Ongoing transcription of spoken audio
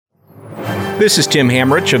This is Tim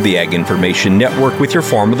Hamrich of the Ag Information Network with your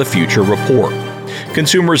Farm of the Future report.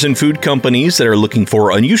 Consumers and food companies that are looking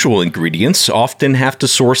for unusual ingredients often have to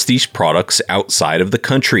source these products outside of the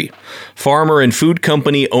country. Farmer and food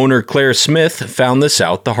company owner Claire Smith found this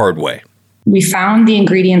out the hard way. We found the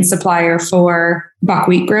ingredient supplier for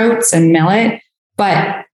buckwheat groats and millet,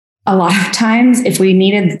 but a lot of times if we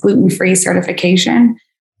needed gluten-free certification,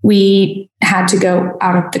 we had to go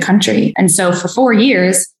out of the country. And so for 4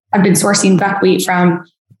 years, I've been sourcing buckwheat from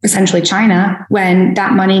essentially China when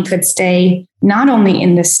that money could stay not only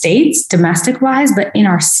in the States, domestic-wise, but in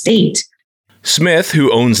our state. Smith,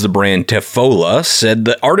 who owns the brand Tefola, said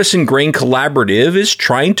the Artisan Grain Collaborative is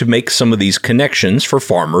trying to make some of these connections for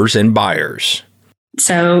farmers and buyers.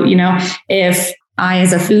 So, if I,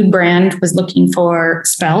 as a food brand, was looking for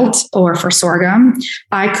spelt or for sorghum,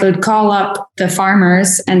 I could call up the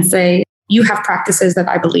farmers and say, you have practices that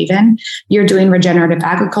I believe in. You're doing regenerative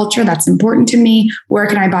agriculture. That's important to me. Where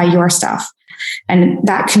can I buy your stuff? And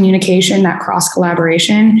that communication, that cross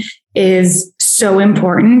collaboration is so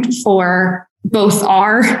important for both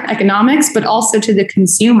our economics, but also to the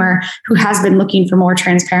consumer who has been looking for more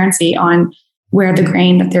transparency on where the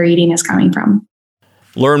grain that they're eating is coming from.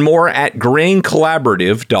 Learn more at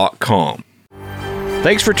graincollaborative.com.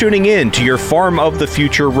 Thanks for tuning in to your Farm of the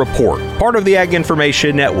Future report, part of the Ag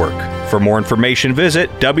Information Network. For more information, visit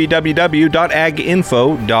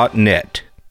www.aginfo.net.